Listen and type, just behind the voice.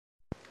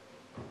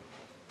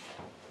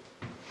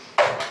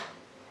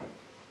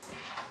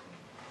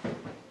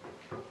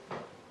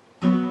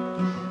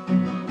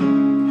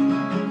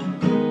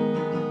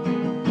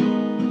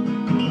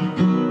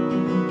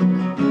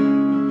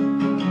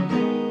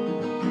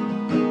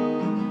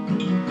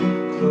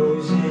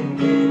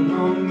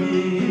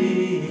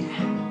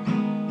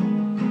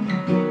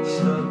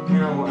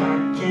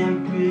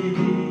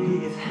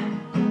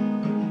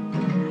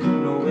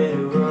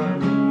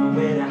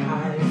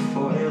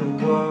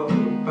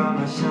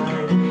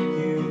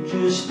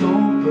just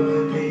don't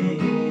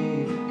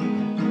believe.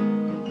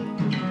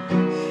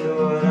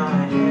 Thought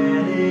I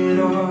had it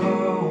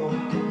all,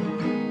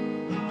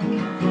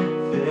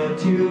 there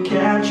to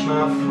catch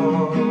my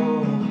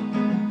fall.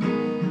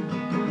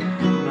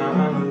 Now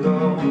I'm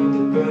alone,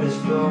 the bird has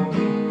flown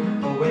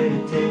away to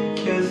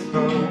take your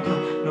throne.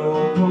 No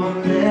one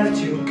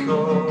left to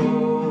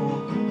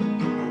call.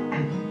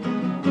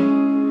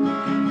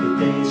 The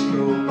days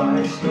go by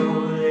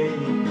slowly,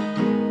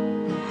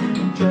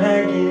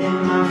 dragging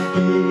my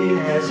feet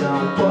as I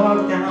walk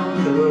down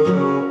the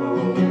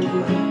road.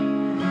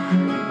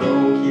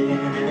 Broken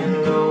and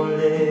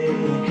lonely,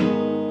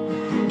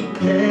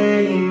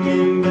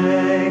 claiming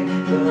back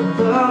the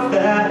love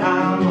that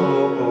I'm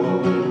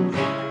owed.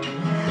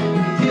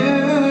 It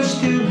used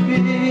to be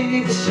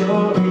so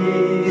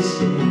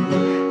easy,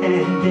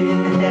 hand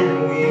in hand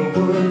we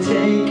would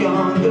take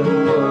on the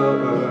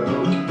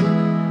world.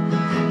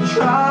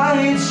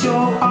 Tried so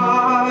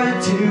hard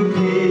to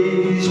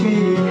please me,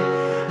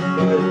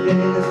 but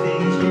then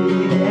things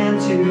began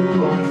to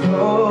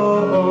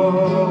unfold.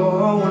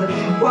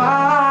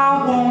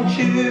 Why won't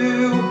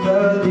you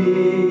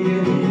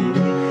believe me?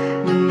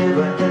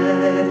 Never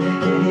had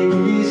any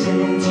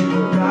reason to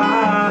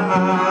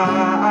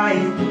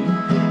lie.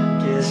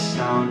 Guess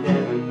I'll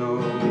never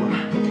know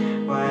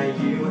why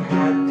you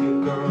had to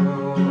go,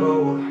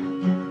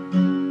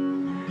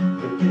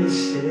 but this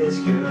is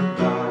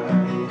goodbye.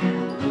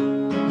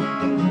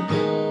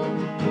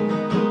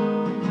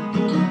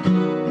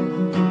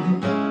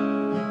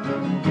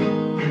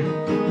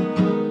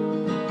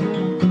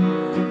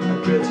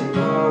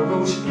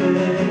 Tomorrow's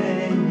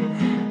pain,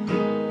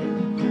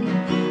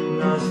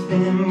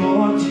 nothing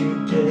more to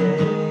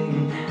gain.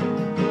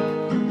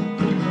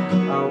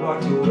 I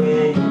walked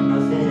away,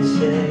 nothing to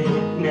say,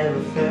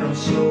 never felt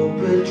so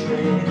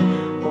betrayed.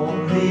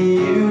 Only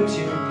you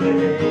to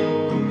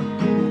blame,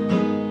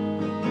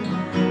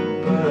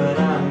 but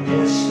I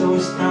miss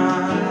those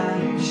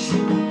times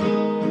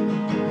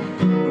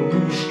when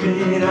we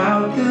straight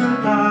out the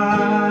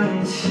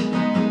lines,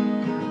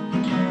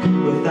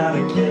 without a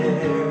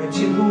care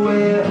to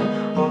wear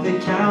all the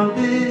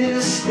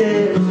countless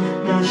stairs.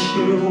 Not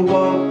sure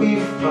what we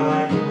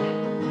find.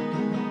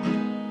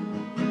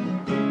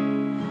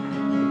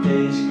 The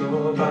days go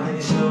by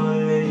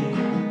slowly,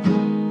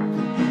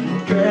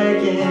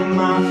 dragging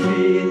my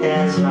feet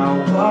as I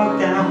walk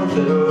down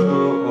the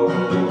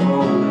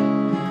road.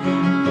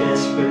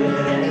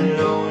 Desperate and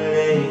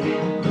lonely,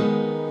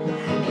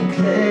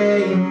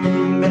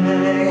 claiming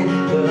back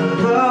the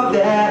love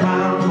that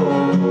I'm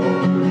owed.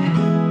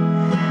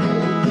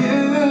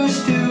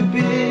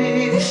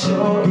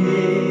 So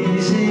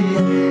easy,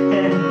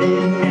 hand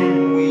in hand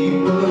we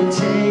would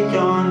take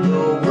on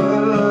the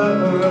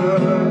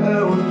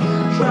world.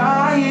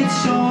 Tried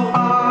so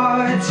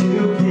hard to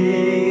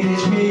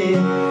please me,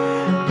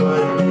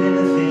 but then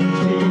things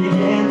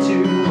began to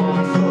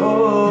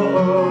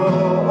unfold.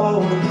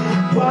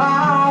 Why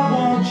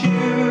won't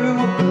you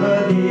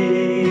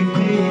believe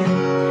me?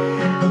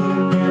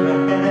 Never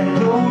had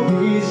no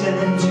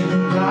reason to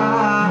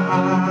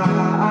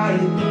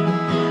lie.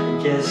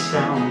 Guess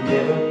I'll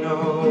never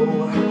know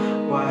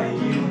why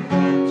you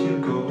had to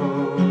go,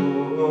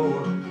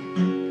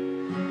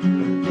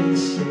 but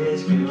this is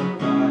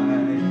goodbye.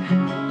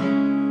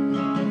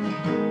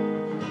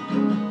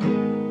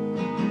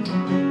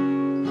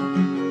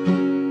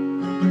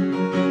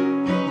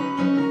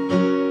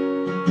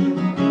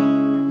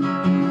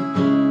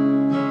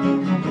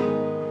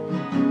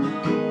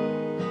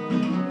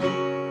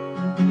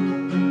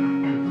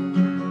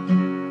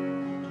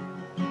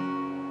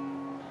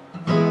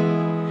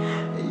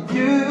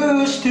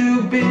 Used to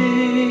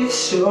be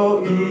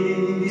so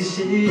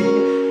easy,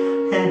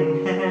 hand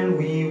in hand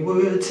we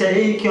would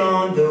take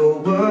on the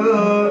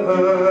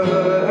world.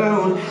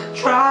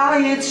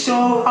 Tried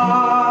so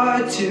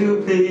hard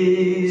to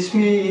please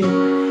me,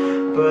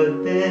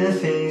 but then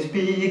things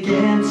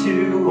began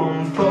to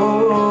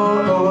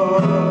unfold.